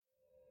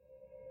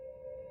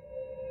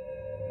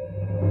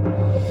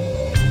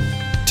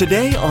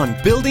Today on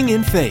Building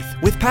in Faith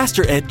with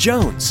Pastor Ed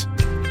Jones.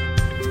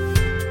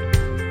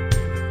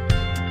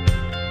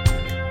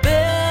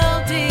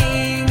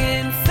 Building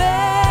in Faith.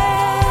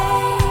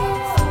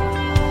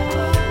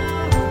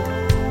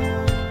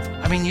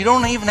 I mean, you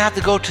don't even have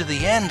to go to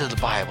the end of the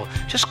Bible.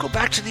 Just go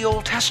back to the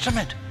Old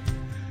Testament.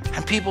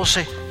 And people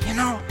say,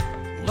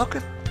 look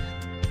at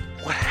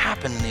what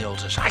happened in the Old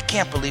Testament. I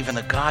can't believe in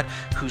a God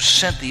who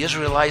sent the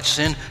Israelites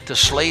in to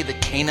slay the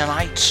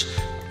Canaanites.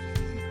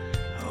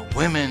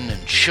 Women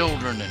and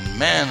children and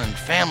men and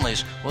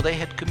families, well, they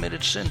had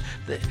committed sin.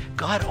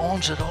 God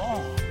owns it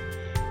all.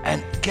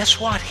 And guess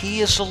what? He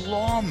is a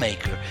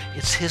lawmaker.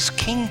 It's his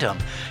kingdom.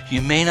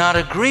 You may not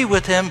agree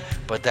with him,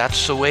 but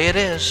that's the way it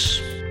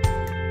is.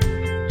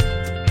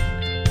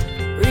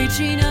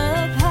 Reaching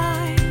up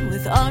high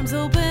with arms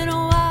open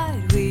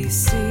wide, we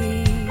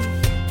see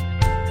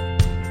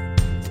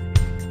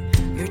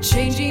you're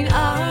changing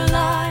our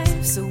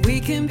lives so we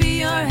can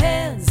be your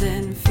hands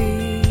and feet.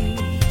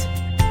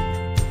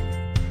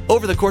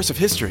 Over the course of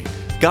history,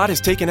 God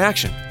has taken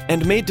action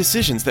and made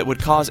decisions that would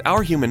cause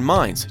our human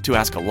minds to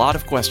ask a lot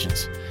of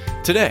questions.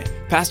 Today,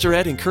 Pastor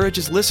Ed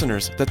encourages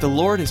listeners that the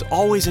Lord is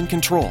always in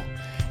control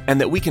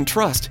and that we can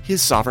trust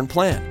his sovereign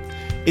plan.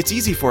 It's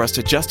easy for us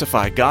to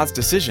justify God's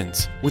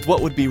decisions with what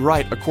would be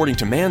right according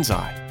to man's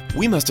eye.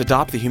 We must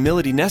adopt the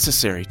humility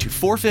necessary to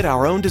forfeit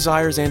our own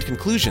desires and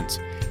conclusions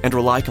and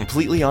rely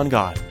completely on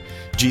God.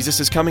 Jesus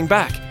is coming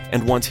back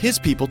and wants his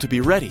people to be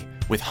ready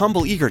with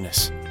humble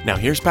eagerness. Now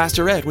here's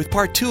Pastor Ed with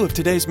part 2 of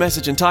today's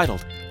message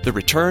entitled, The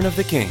Return of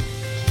the King.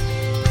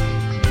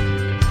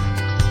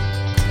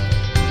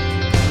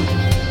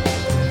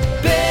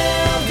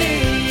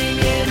 Building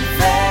in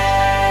Faith.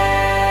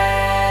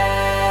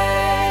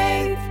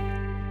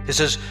 It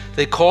says,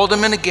 they called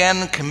him in again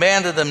and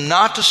commanded them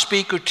not to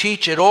speak or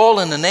teach at all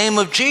in the name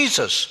of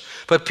Jesus.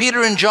 But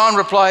Peter and John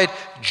replied,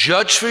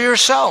 judge for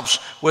yourselves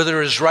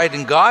whether it is right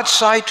in God's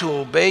sight to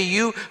obey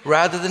you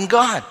rather than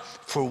God.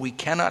 For we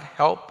cannot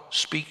help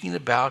speaking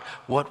about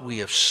what we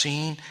have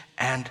seen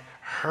and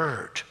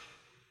heard.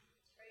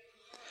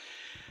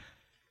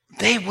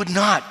 They would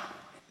not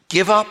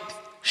give up,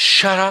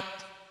 shut up.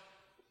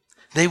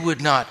 They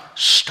would not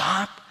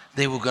stop.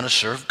 They were going to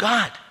serve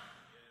God.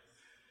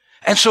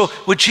 And so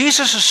what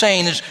Jesus is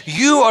saying is,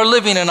 you are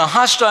living in a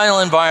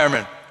hostile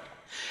environment.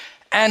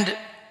 And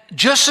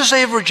just as they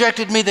have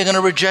rejected me, they're going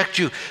to reject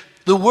you.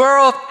 The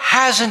world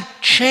hasn't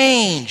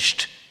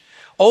changed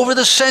over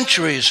the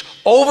centuries,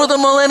 over the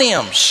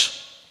millenniums.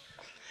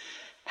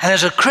 And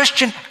as a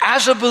Christian,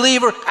 as a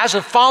believer, as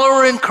a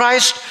follower in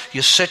Christ,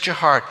 you set your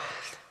heart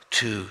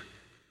to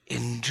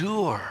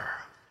endure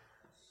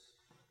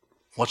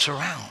what's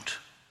around.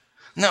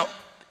 Now,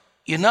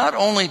 you're not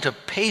only to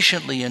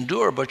patiently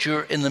endure, but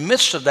you're in the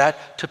midst of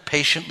that to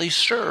patiently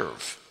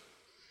serve.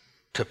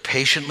 To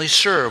patiently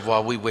serve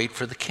while we wait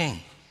for the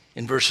king.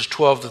 In verses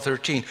 12 to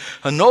 13,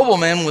 a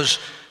nobleman was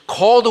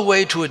called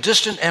away to a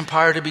distant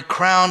empire to be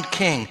crowned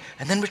king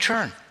and then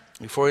return.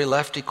 Before he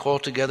left, he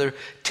called together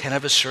 10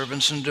 of his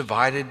servants and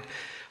divided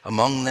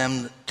among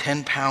them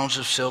 10 pounds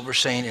of silver,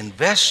 saying,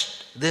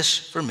 invest this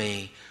for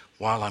me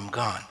while I'm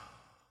gone.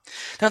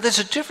 Now, there's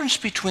a difference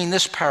between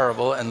this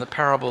parable and the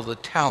parable of the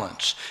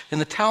talents. In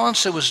the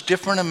talents, there was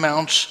different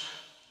amounts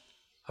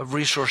of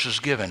resources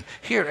given.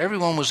 Here,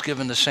 everyone was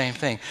given the same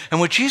thing. And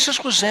what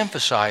Jesus was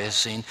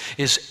emphasizing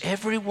is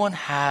everyone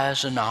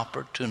has an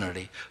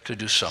opportunity to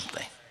do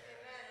something.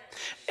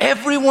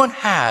 Everyone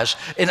has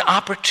an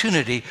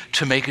opportunity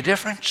to make a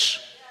difference.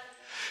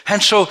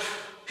 And so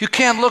you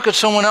can't look at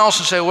someone else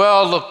and say,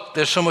 well, look,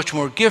 they're so much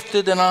more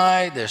gifted than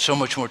I, they're so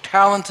much more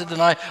talented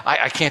than I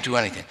can't do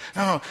anything.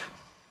 No,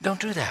 don't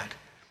do that.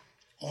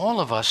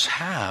 All of us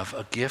have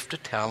a gift, a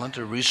talent,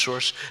 a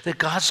resource that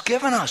God's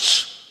given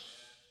us.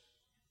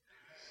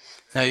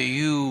 Now,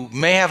 you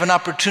may have an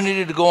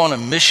opportunity to go on a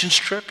missions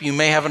trip. You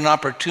may have an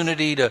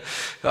opportunity to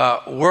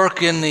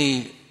work in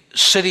the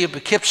city of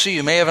Poughkeepsie.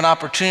 You may have an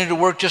opportunity to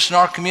work just in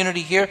our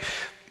community here.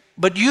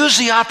 But use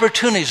the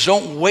opportunities.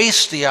 Don't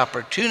waste the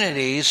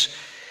opportunities.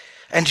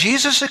 And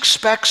Jesus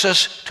expects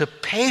us to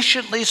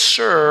patiently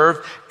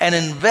serve and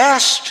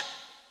invest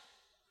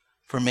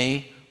for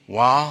me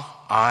while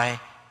I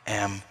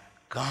am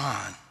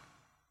gone.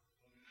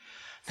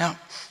 Now,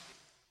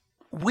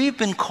 we've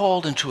been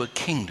called into a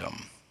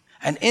kingdom.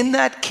 And in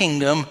that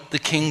kingdom, the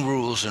king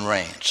rules and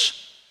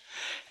reigns.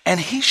 And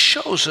he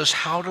shows us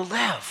how to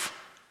live.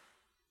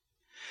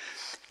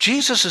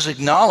 Jesus is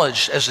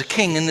acknowledged as the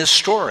king in this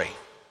story.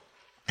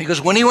 Because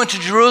when he went to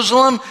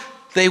Jerusalem,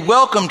 they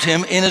welcomed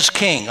him in as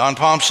king on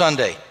Palm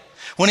Sunday.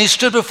 When he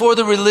stood before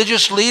the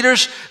religious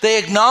leaders, they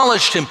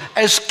acknowledged him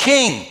as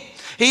king.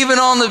 Even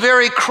on the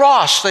very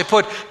cross, they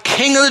put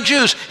King of the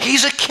Jews.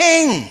 He's a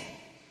king.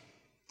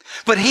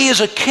 But he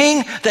is a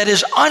king that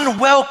is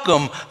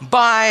unwelcome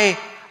by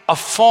a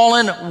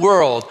fallen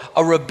world,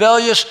 a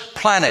rebellious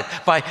planet,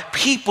 by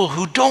people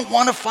who don't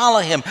want to follow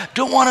him,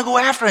 don't want to go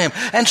after him.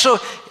 And so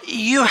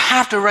you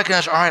have to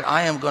recognize, all right,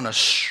 I am going to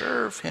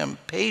serve him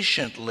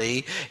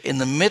patiently in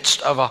the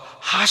midst of a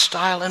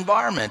hostile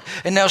environment.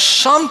 And now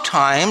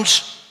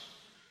sometimes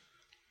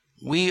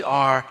we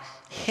are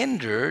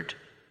hindered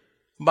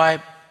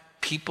by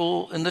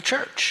people in the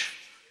church.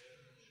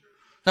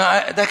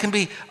 Now, that can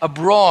be a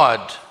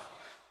broad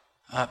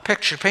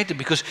picture painted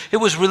because it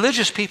was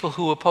religious people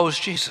who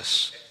opposed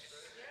Jesus.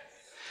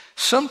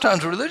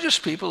 Sometimes religious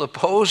people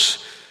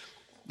oppose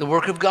the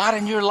work of God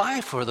in your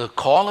life or the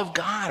call of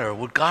God or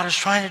what God is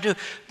trying to do.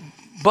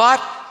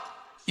 But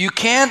you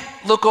can't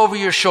look over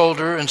your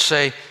shoulder and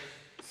say,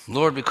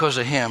 Lord, because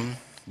of him,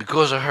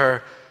 because of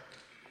her,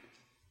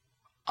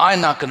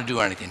 I'm not going to do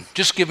anything.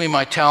 Just give me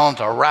my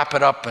talent, I'll wrap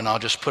it up and I'll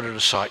just put it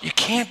aside. You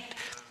can't,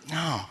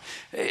 no.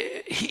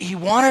 He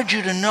wanted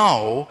you to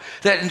know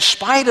that in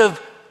spite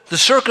of the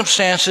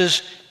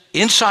circumstances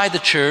inside the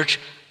church,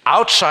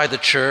 outside the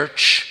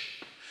church,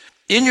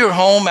 in your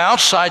home,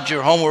 outside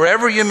your home,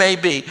 wherever you may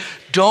be,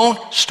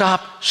 don't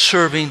stop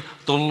serving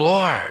the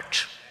Lord.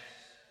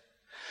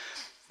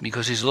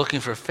 Because he's looking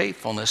for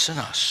faithfulness in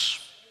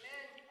us.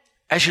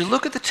 As you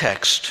look at the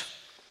text,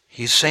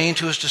 he's saying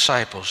to his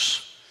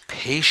disciples,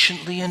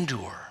 patiently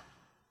endure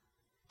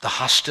the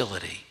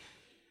hostility.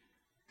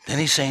 Then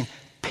he's saying,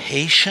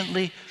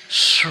 patiently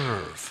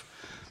serve.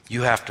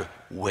 You have to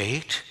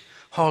wait.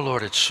 Oh,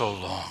 Lord, it's so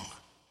long.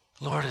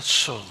 Lord, it's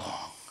so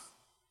long.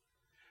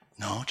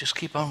 No, just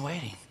keep on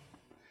waiting.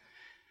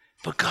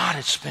 But God,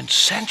 it's been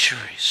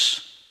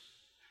centuries.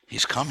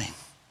 He's coming.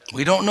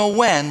 We don't know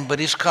when, but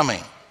he's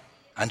coming.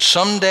 And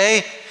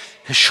someday,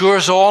 as sure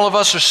as all of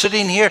us are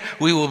sitting here,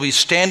 we will be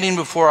standing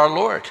before our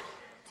Lord.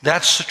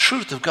 That's the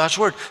truth of God's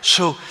word.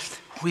 So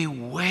we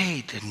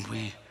wait and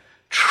we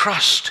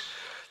trust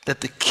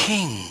that the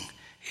King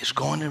is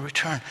going to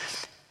return.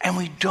 And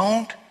we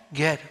don't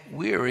get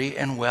weary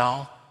and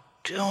well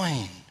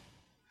doing.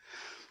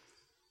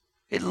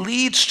 It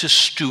leads to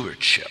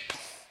stewardship.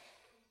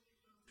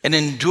 An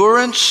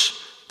endurance,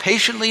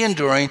 patiently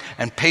enduring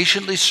and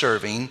patiently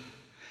serving,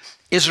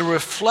 is a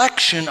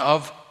reflection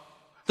of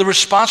the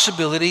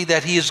responsibility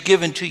that he has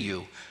given to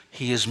you.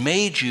 He has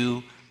made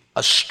you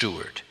a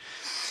steward.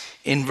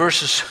 In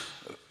verse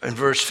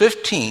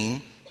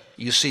 15,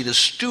 you see the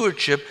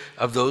stewardship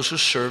of those who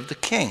serve the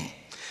king.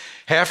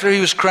 After he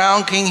was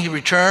crowned king, he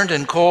returned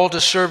and called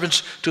his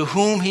servants to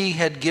whom he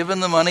had given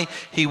the money.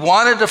 He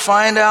wanted to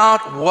find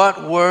out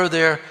what were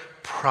their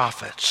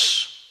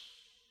profits.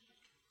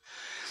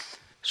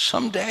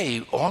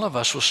 Someday, all of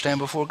us will stand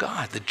before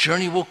God. The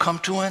journey will come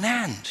to an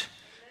end.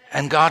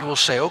 And God will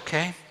say,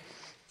 okay,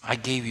 I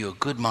gave you a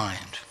good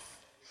mind.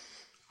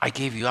 I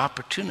gave you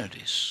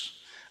opportunities.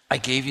 I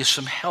gave you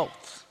some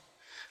health.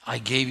 I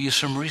gave you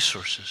some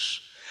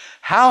resources.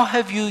 How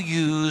have you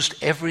used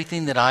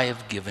everything that I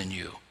have given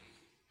you?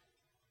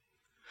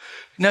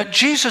 Now,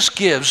 Jesus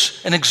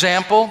gives an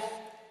example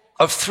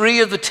of 3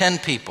 of the 10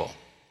 people.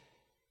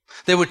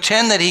 There were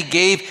 10 that he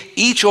gave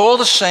each all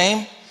the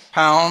same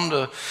pound.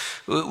 It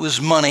was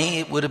money.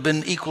 It would have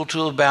been equal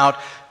to about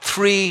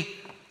 3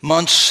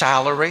 months'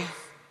 salary.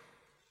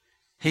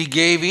 He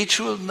gave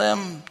each of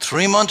them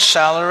 3 months'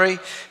 salary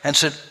and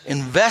said,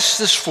 invest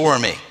this for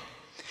me.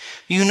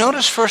 You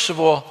notice, first of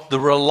all, the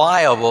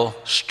reliable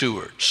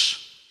stewards.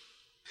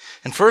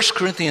 In 1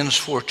 Corinthians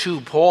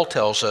 4:2, Paul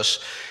tells us,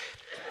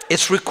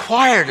 it's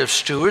required of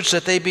stewards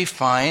that they be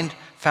found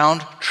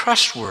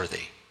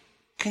trustworthy.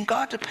 Can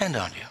God depend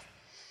on you?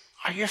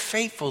 Are you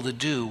faithful to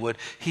do what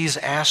he's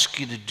asked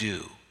you to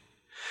do?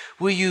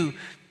 Will you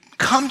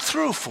come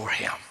through for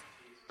him?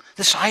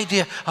 This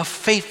idea of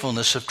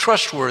faithfulness, of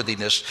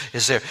trustworthiness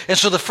is there. And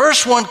so the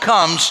first one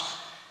comes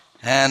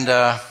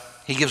and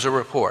he gives a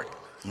report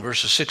in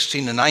verses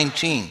 16 to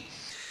 19.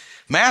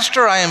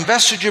 Master, I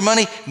invested your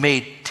money,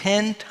 made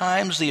 10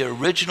 times the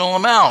original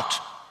amount.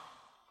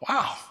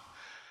 Wow.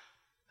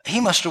 He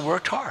must have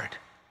worked hard.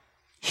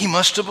 He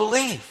must have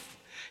believed.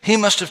 He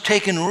must have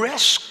taken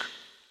risk.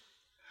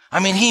 I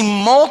mean, he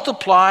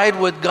multiplied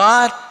what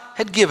God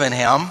had given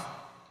him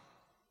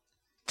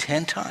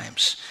 10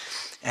 times.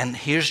 And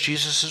here's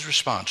Jesus'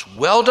 response.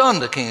 Well done,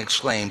 the king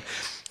exclaimed.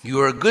 You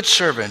are a good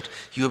servant.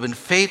 You have been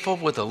faithful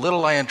with the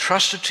little I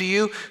entrusted to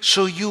you,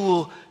 so you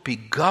will be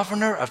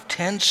governor of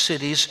 10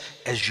 cities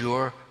as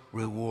your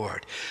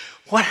reward.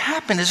 What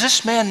happened is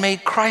this man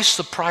made Christ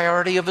the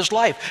priority of his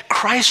life.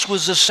 Christ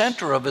was the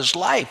center of his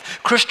life.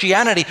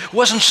 Christianity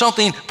wasn't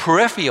something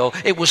peripheral,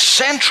 it was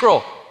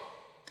central.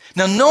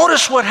 Now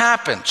notice what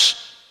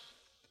happens.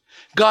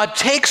 God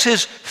takes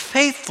his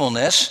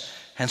faithfulness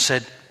and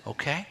said,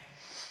 okay,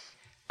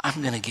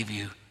 I'm going to give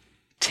you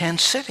 10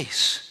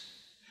 cities.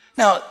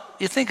 Now,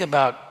 you think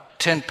about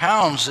 10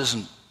 pounds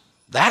isn't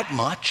that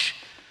much,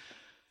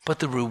 but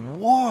the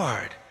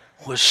reward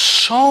was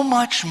so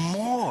much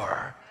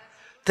more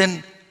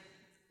than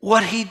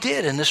what he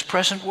did in this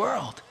present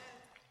world.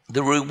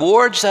 The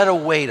rewards that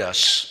await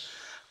us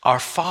are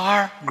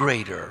far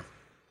greater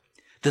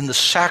than the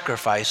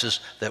sacrifices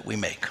that we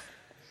make.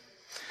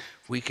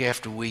 Week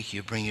after week,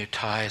 you bring your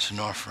tithes and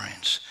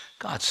offerings.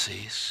 God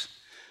sees.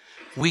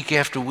 Week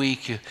after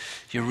week,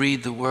 you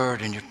read the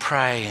word and you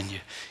pray and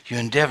you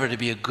endeavor to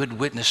be a good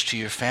witness to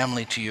your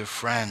family, to your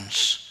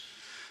friends.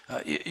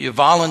 You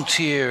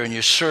volunteer and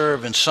you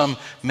serve in some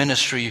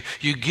ministry.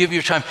 You give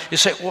your time. You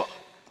say, well,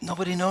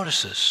 nobody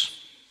notices.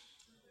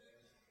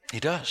 He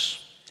does.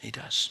 He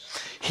does.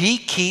 He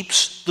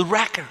keeps the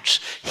records.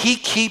 He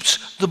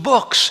keeps the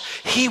books.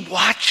 He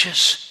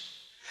watches.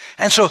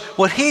 And so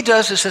what he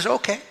does is says,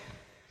 okay,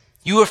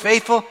 you are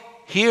faithful.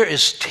 Here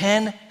is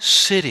 10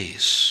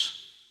 cities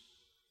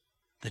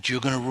that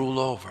you're going to rule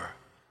over.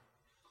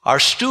 Our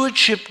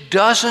stewardship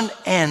doesn't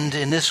end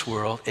in this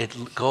world.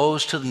 It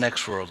goes to the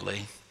next world,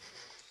 Lee.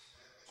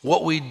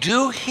 What we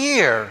do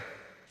here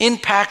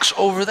impacts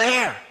over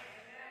there.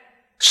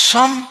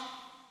 Some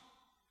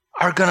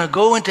are going to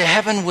go into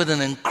heaven with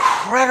an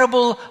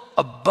incredible,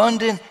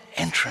 abundant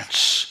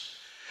entrance.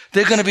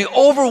 They're going to be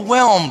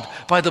overwhelmed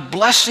by the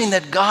blessing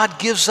that God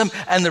gives them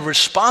and the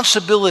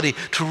responsibility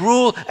to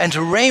rule and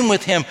to reign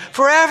with him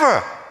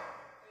forever.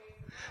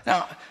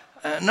 Now,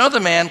 another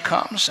man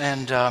comes,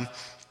 and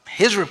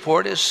his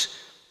report is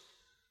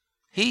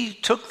he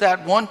took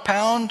that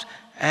 £1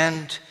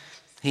 and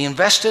he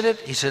invested it.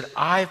 He said,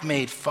 I've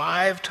made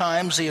 5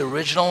 times the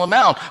original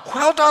amount.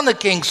 Well done, the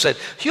king said.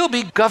 You'll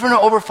be governor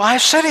over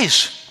 5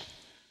 cities.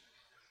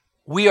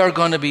 We are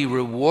going to be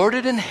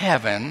rewarded in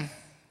heaven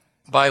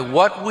by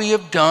what we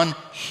have done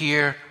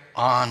here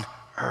on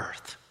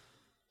earth.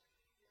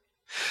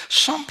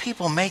 Some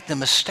people make the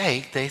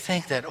mistake. They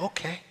think that,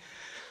 okay,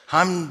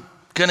 I'm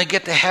going to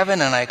get to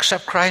heaven and I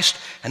accept Christ,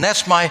 and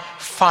that's my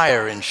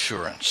fire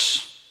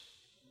insurance.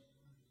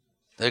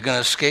 They're going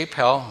to escape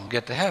hell and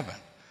get to heaven.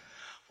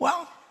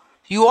 Well,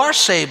 you are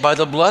saved by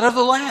the blood of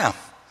the Lamb.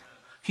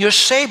 You're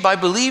saved by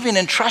believing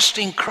and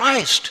trusting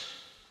Christ.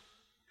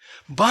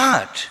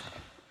 But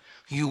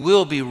you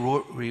will be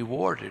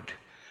rewarded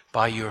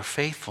by your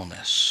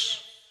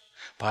faithfulness,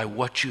 by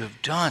what you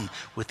have done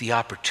with the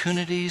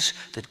opportunities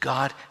that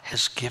God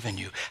has given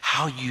you,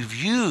 how you've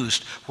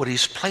used what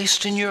he's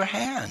placed in your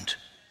hand.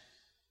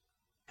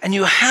 And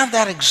you have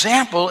that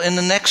example in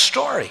the next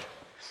story.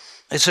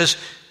 It says,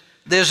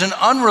 there's an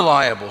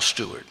unreliable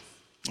steward.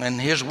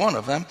 And here's one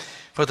of them.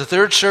 For the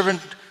third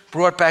servant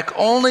brought back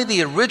only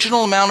the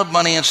original amount of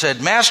money and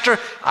said, Master,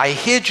 I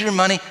hid your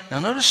money. Now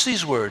notice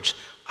these words.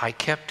 I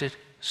kept it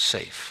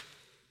safe.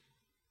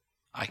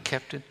 I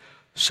kept it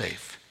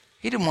safe.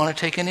 He didn't want to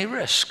take any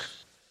risk.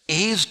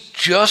 He's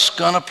just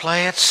going to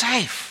play it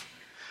safe.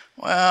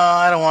 Well,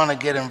 I don't want to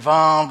get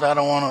involved. I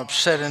don't want to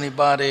upset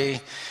anybody,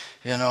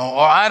 or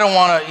I don't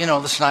want to,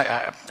 listen,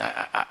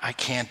 I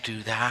can't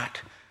do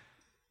that.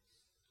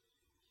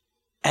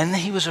 And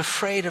he was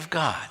afraid of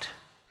God.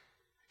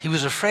 He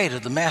was afraid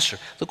of the master.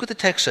 Look what the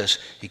text says.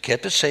 He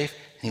kept it safe,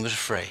 and he was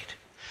afraid.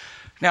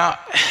 Now,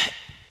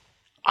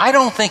 I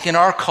don't think in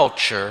our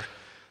culture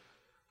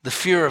the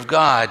fear of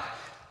God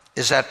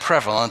is that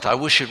prevalent. I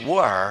wish it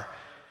were.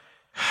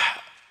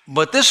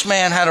 But this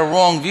man had a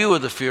wrong view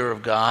of the fear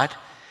of God.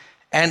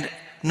 And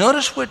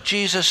notice what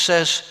Jesus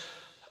says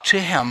to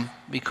him,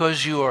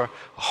 because you are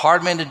a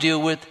hard man to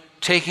deal with,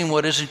 taking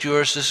what isn't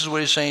yours. This is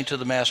what he's saying to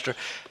the master.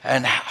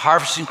 And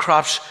harvesting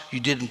crops you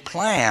didn't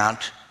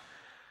plant.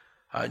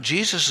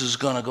 Jesus is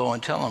going to go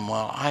and tell him,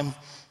 well, I'm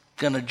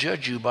going to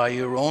judge you by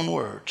your own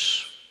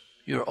words.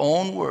 Your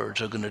own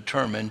words are going to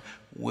determine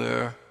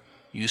where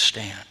you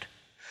stand.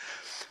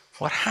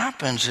 What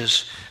happens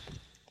is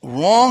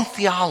wrong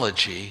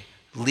theology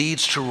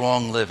leads to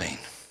wrong living.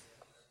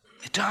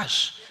 It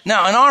does.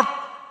 Now, in our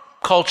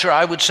culture,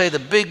 I would say the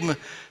big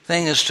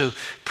thing is to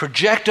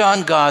project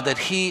on God that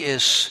he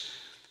is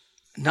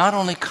not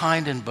only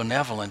kind and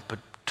benevolent, but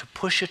to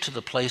push it to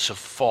the place of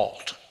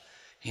fault.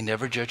 He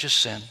never judges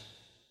sin.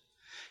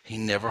 He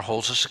never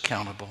holds us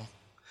accountable.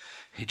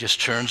 He just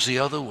turns the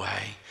other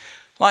way.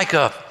 Like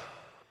a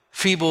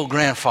feeble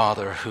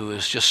grandfather who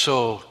is just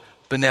so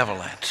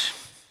benevolent.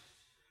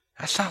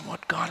 That's not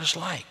what God is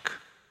like.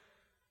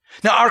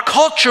 Now, our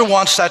culture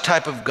wants that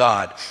type of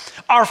God.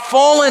 Our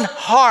fallen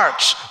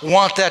hearts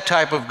want that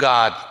type of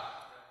God.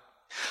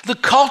 The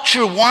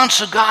culture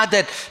wants a God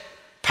that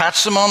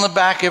pats them on the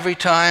back every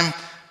time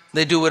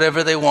they do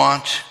whatever they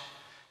want.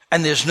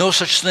 And there's no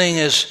such thing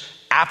as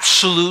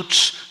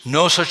absolutes,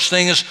 no such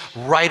thing as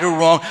right or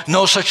wrong,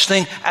 no such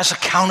thing as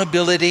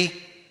accountability.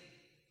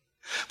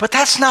 But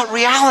that's not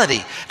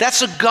reality.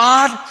 That's a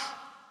God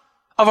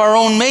of our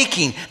own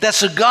making.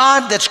 That's a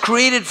God that's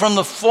created from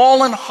the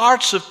fallen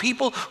hearts of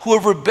people who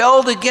have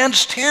rebelled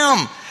against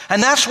him.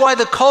 And that's why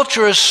the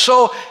culture is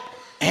so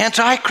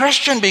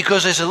anti-Christian,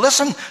 because they say,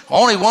 listen,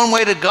 only one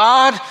way to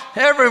God.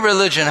 Every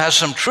religion has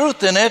some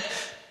truth in it.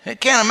 I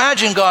can't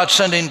imagine God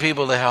sending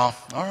people to hell.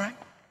 All right.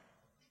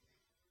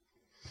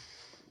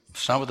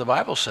 It's not what the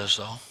Bible says,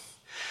 though.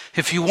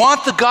 If you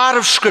want the God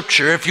of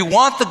Scripture, if you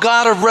want the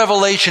God of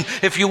Revelation,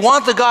 if you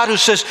want the God who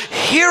says,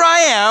 here I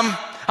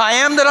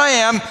am that I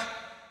am,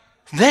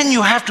 then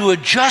you have to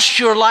adjust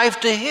your life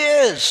to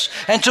his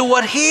and to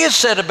what he has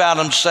said about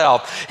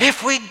himself.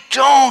 If we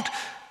don't,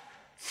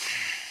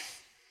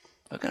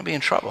 we're going to be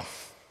in trouble.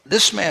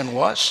 This man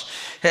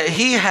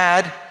he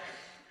had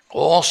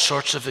all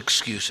sorts of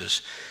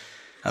excuses.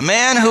 A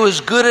man who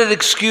is good at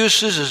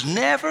excuses is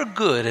never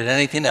good at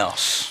anything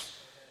else.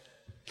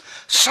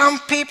 Some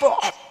people,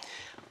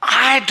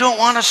 I don't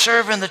want to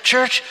serve in the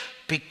church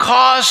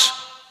because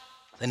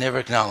they never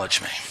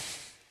acknowledge me.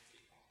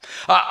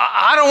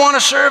 I don't want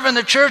to serve in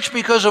the church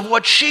because of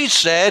what she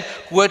said,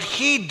 what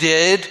he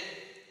did.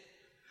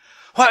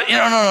 Well,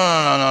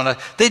 no.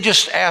 They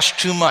just ask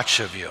too much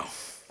of you.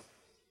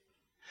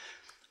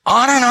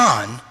 On and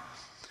on,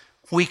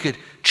 we could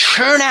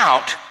churn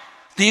out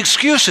the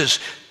excuses.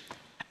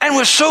 And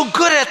we're so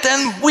good at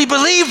them, we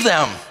believe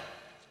them.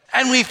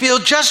 And we feel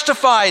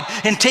justified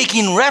in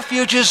taking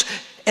refuges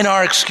in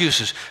our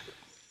excuses.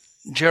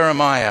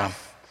 Jeremiah,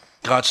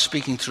 God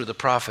speaking through the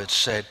prophets,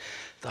 said,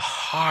 the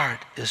heart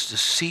is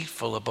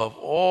deceitful above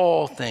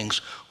all things.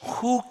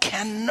 Who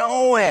can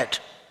know it?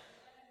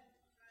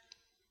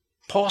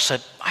 Paul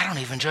said, I don't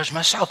even judge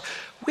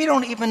myself. We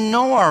don't even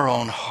know our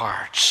own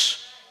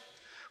hearts.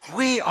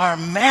 We are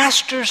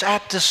masters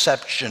at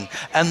deception,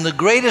 and the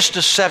greatest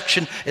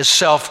deception is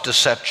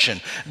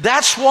self-deception.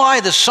 That's why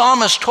the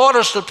psalmist taught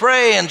us to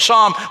pray in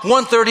Psalm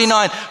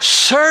 139,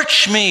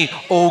 search me,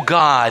 O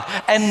God,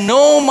 and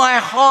know my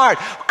heart.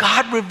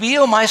 God,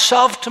 reveal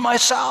myself to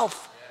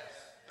myself.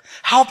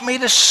 Help me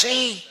to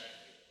see.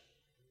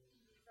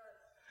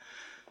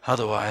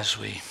 Otherwise,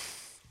 we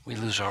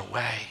lose our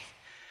way.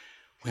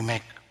 We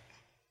make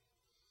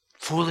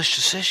foolish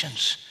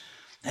decisions.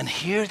 And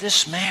here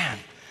this man,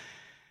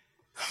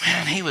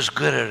 he was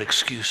good at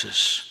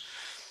excuses.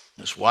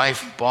 His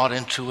wife bought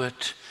into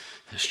it.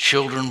 His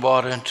children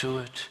bought into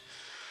it.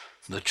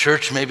 The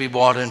church maybe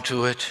bought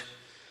into it.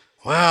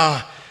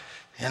 Well,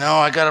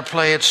 I got to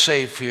play it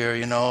safe here.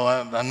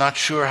 I'm not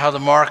sure how the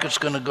market's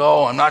going to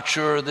go. I'm not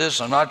sure of this.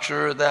 I'm not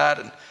sure of that.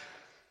 And,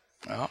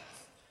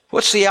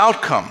 what's the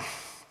outcome?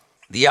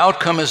 The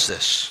outcome is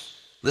this.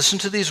 Listen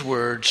to these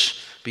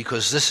words,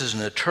 because this is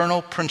an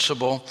eternal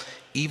principle,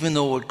 even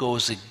though it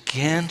goes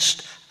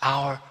against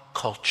our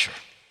culture.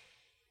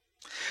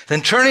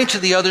 Then turning to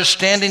the others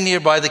standing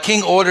nearby, the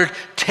king ordered,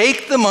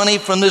 take the money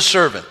from the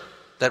servant,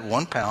 that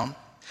 1 pound,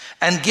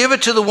 and give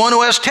it to the one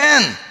who has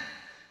 10.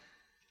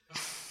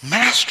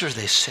 Master,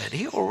 they said,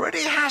 he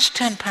already has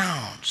 10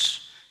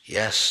 pounds.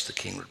 Yes, the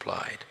king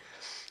replied.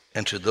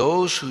 And to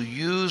those who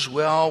use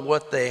well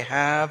what they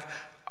have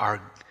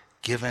are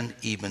given,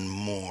 even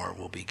more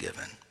will be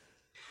given.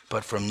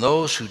 But from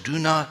those who do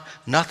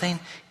nothing,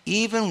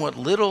 even what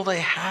little they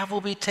have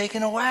will be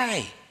taken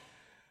away.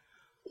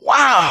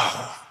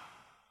 Wow!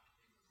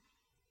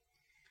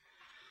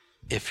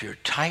 If you're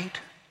tight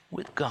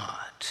with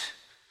God,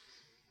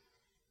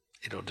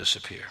 it'll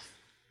disappear.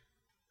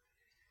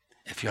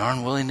 If you're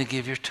unwilling to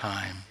give your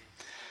time,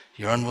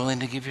 you're unwilling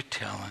to give your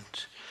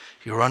talent,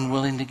 you're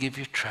unwilling to give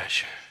your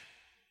treasure,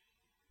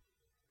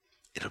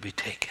 it'll be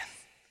taken.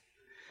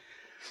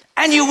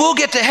 And you will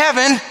get to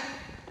heaven,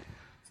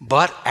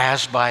 but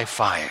as by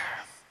fire.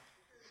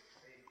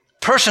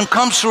 Person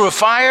comes through a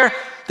fire,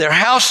 their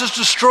house is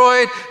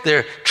destroyed,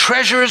 their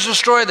treasure is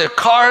destroyed, their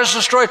car is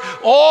destroyed.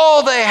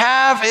 All they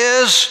have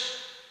is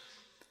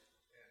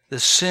the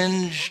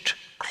singed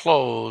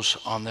clothes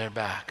on their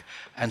back.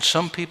 And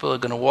some people are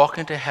going to walk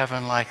into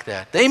heaven like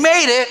that. They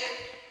made it.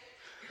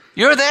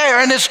 You're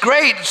there and it's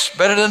great. It's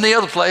better than the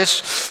other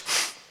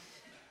place.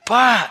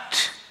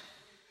 But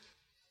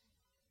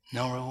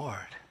no reward.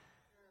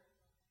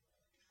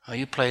 Oh,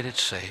 you played it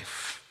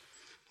safe.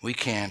 We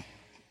can't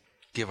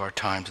give our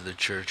time to the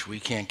church. We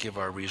can't give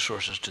our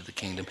resources to the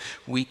kingdom.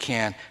 We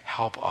can't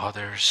help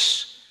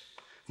others.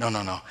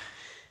 No.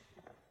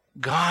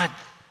 God,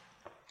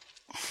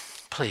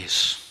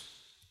 please,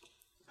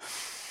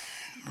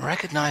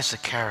 recognize the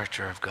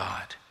character of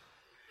God.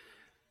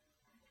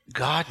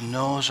 God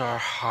knows our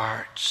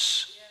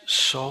hearts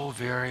so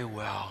very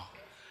well.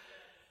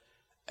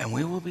 And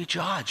we will be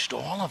judged,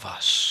 all of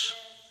us.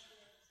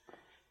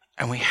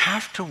 And we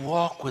have to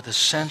walk with a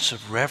sense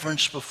of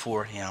reverence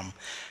before him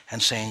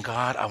and saying,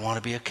 God, I want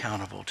to be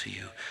accountable to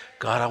you.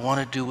 God, I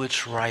want to do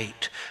what's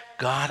right.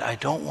 God, I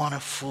don't want to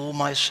fool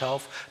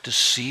myself,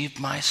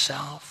 deceive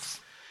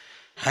myself.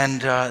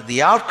 And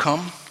the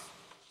outcome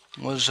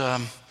was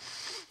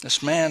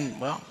this man,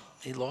 well,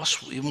 he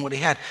lost even what he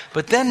had.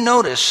 But then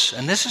notice,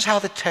 and this is how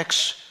the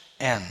text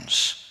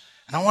ends.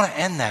 And I want to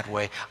end that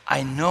way.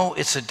 I know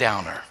it's a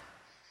downer.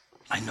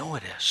 I know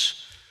it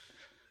is.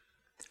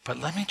 But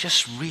let me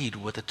just read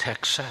what the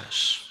text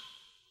says.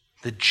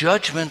 The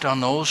judgment on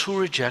those who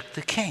reject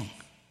the king.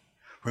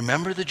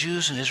 Remember the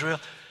Jews in Israel?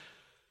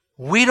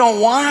 We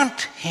don't want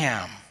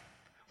him.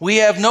 We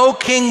have no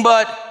king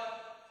but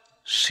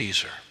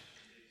Caesar.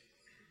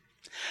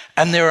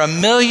 And there are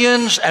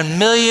millions and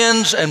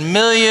millions and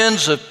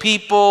millions of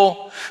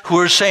people who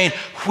are saying,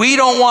 we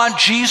don't want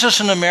Jesus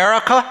in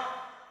America.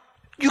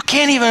 You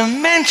can't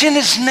even mention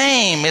his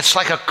name. It's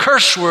like a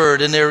curse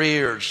word in their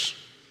ears.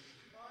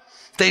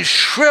 They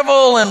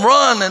shrivel and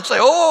run and say,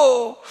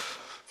 oh,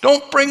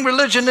 don't bring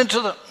religion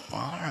into the...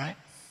 Well, all right.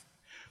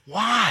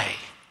 Why?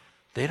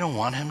 They don't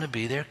want him to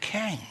be their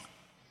king.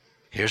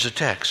 Here's a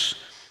text.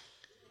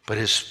 But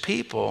his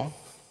people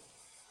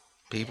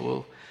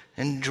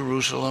in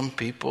Jerusalem,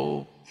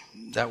 people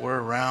that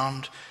were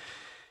around,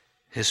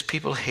 his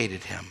people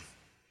hated him.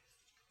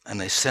 And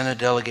they sent a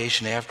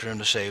delegation after him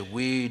to say,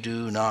 we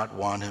do not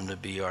want him to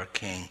be our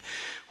king.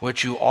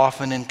 What you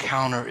often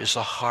encounter is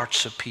the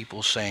hearts of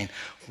people saying,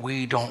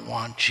 we don't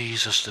want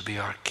Jesus to be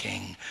our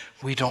king.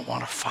 We don't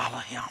want to follow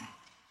him.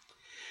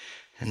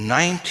 In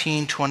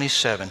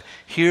 1927,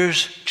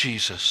 here's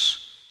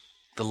Jesus,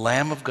 the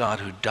Lamb of God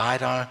who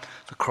died on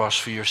the cross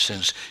for your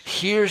sins.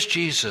 Here's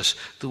Jesus,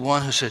 the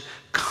one who said,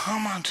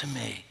 come unto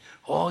me,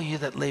 all you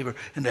that labor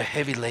and are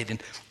heavy laden,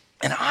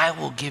 and I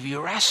will give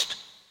you rest.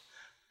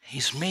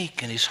 He's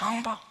meek and he's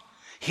humble.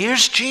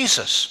 Here's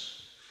Jesus.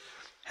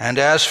 And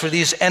as for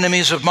these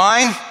enemies of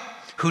mine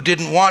who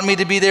didn't want me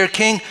to be their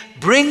king,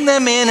 bring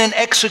them in and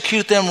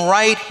execute them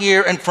right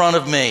here in front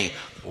of me.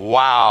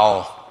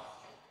 Wow.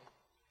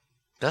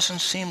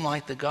 Doesn't seem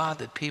like the God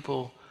that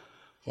people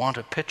want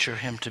to picture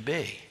him to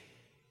be.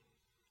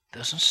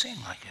 Doesn't seem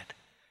like it.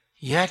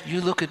 Yet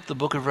you look at the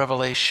book of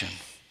Revelation.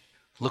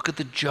 Look at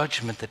the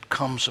judgment that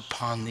comes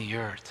upon the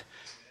earth.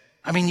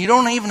 I mean, you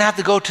don't even have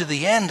to go to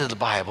the end of the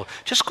Bible.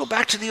 Just go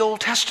back to the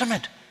Old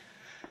Testament.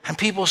 And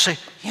people say,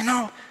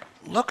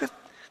 look at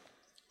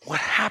what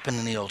happened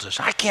in the Old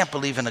Testament. I can't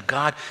believe in a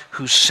God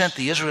who sent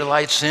the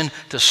Israelites in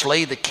to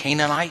slay the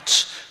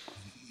Canaanites.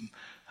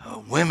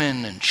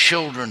 Women and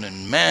children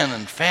and men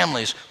and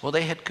families. Well,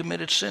 they had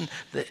committed sin.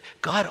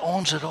 God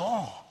owns it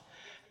all.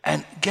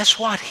 And guess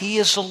what? He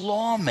is a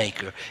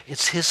lawmaker.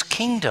 It's his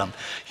kingdom.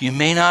 You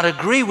may not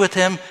agree with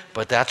him,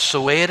 but that's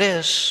the way it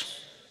is.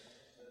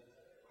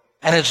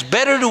 And it's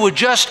better to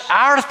adjust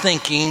our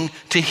thinking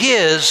to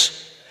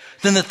his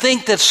than to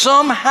think that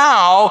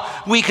somehow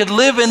we could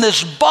live in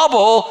this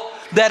bubble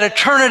that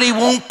eternity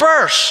won't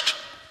burst.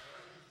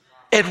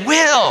 It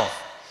will.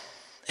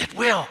 It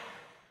will.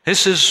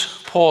 This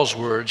is Paul's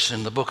words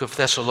in the book of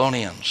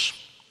Thessalonians.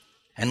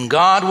 And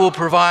God will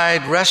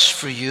provide rest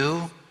for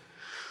you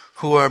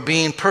who are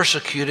being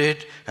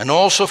persecuted, and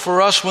also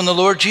for us when the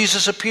Lord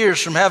Jesus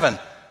appears from heaven.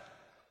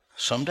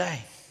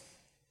 Someday.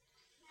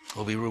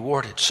 We'll be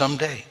rewarded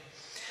someday.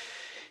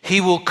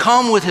 He will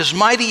come with his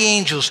mighty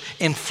angels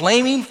in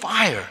flaming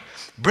fire,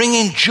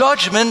 bringing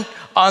judgment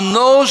on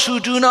those who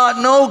do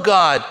not know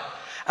God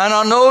and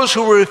on those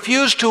who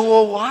refuse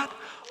to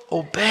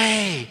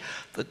obey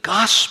the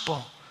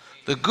gospel,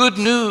 the good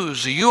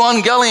news, the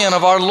euangelion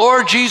of our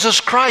Lord Jesus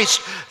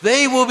Christ.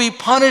 They will be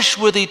punished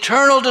with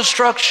eternal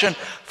destruction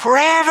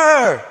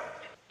forever.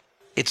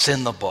 It's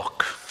in the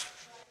book.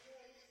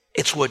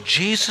 It's what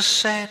Jesus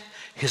said,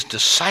 his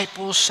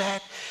disciples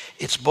said.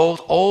 It's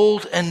both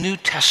Old and New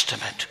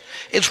Testament.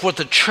 It's what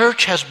the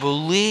church has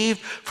believed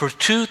for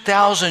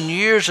 2,000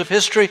 years of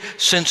history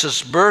since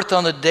its birth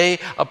on the day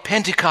of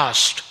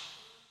Pentecost.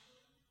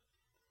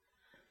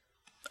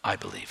 I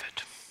believe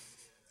it.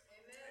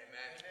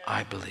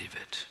 I believe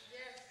it.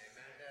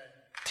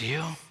 Do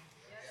you?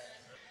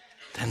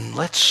 Then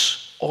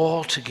let's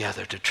all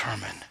together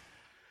determine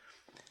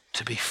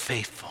to be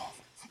faithful,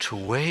 to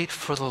wait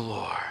for the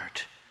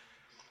Lord.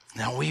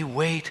 Now we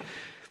wait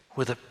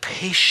with a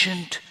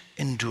patient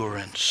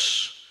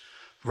endurance,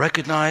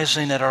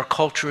 recognizing that our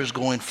culture is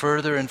going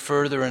further and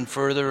further and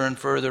further and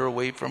further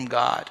away from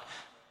God.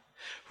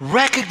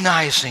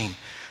 Recognizing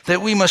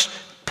that we must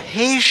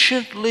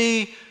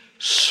patiently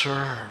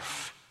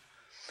serve,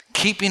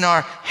 keeping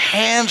our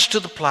hands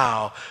to the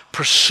plow,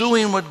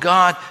 pursuing what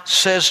God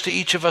says to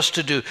each of us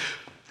to do.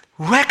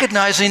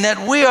 Recognizing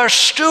that we are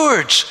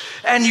stewards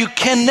and you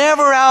can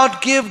never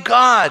outgive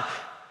God.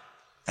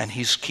 And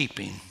he's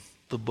keeping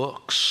the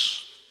books.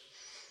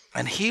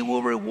 And he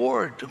will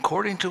reward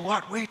according to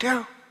what we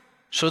do.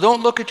 So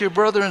don't look at your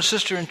brother and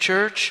sister in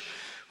church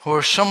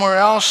or somewhere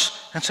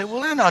else and say,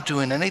 well, they're not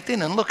doing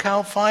anything, and look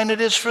how fine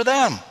it is for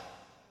them.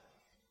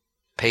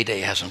 Payday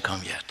hasn't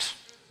come yet.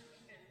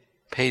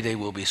 Payday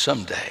will be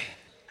someday.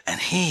 And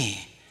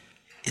he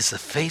is the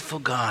faithful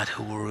God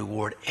who will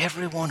reward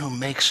everyone who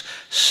makes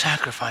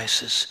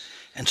sacrifices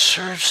and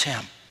serves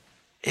him.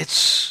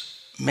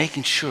 It's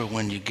making sure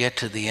when you get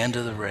to the end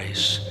of the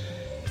race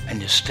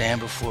and you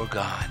stand before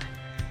God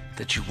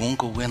that you won't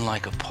go in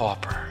like a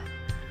pauper,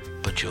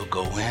 but you'll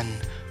go in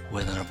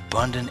with an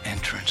abundant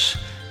entrance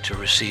to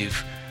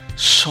receive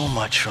so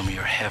much from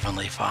your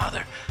Heavenly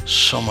Father,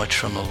 so much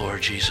from the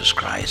Lord Jesus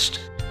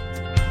Christ.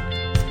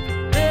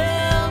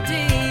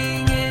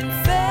 Building in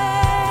faith.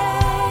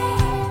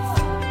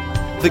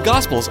 The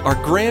Gospels are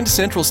Grand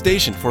Central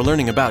Station for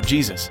learning about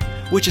Jesus,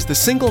 which is the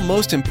single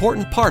most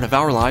important part of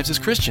our lives as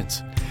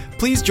Christians.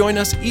 Please join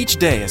us each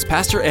day as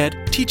Pastor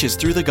Ed teaches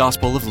through the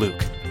Gospel of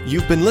Luke.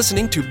 You've been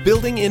listening to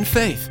Building in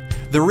Faith,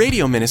 the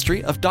radio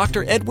ministry of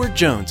Dr. Edward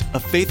Jones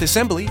of Faith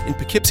Assembly in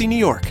Poughkeepsie, New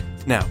York.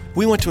 Now,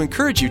 we want to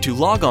encourage you to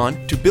log on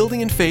to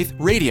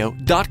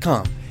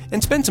buildinginfaithradio.com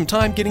and spend some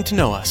time getting to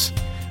know us.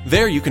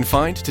 There you can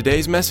find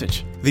today's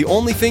message. The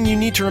only thing you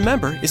need to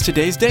remember is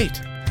today's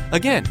date.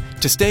 Again,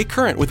 to stay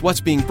current with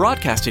what's being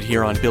broadcasted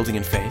here on Building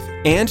in Faith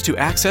and to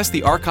access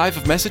the archive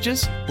of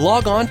messages,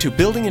 log on to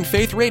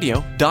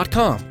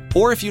buildinginfaithradio.com.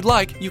 Or if you'd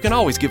like, you can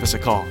always give us a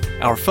call.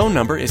 Our phone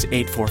number is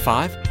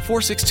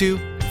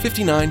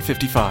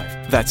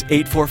 845-462-5955. That's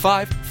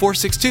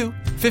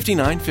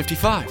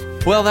 845-462-5955.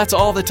 Well, that's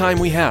all the time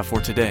we have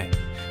for today.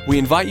 We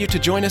invite you to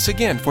join us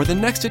again for the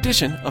next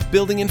edition of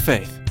Building in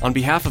Faith. On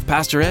behalf of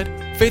Pastor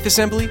Ed, Faith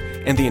Assembly,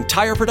 and the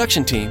entire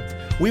production team,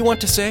 we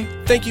want to say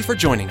thank you for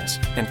joining us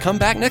and come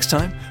back next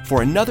time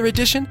for another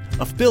edition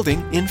of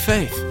Building in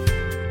Faith.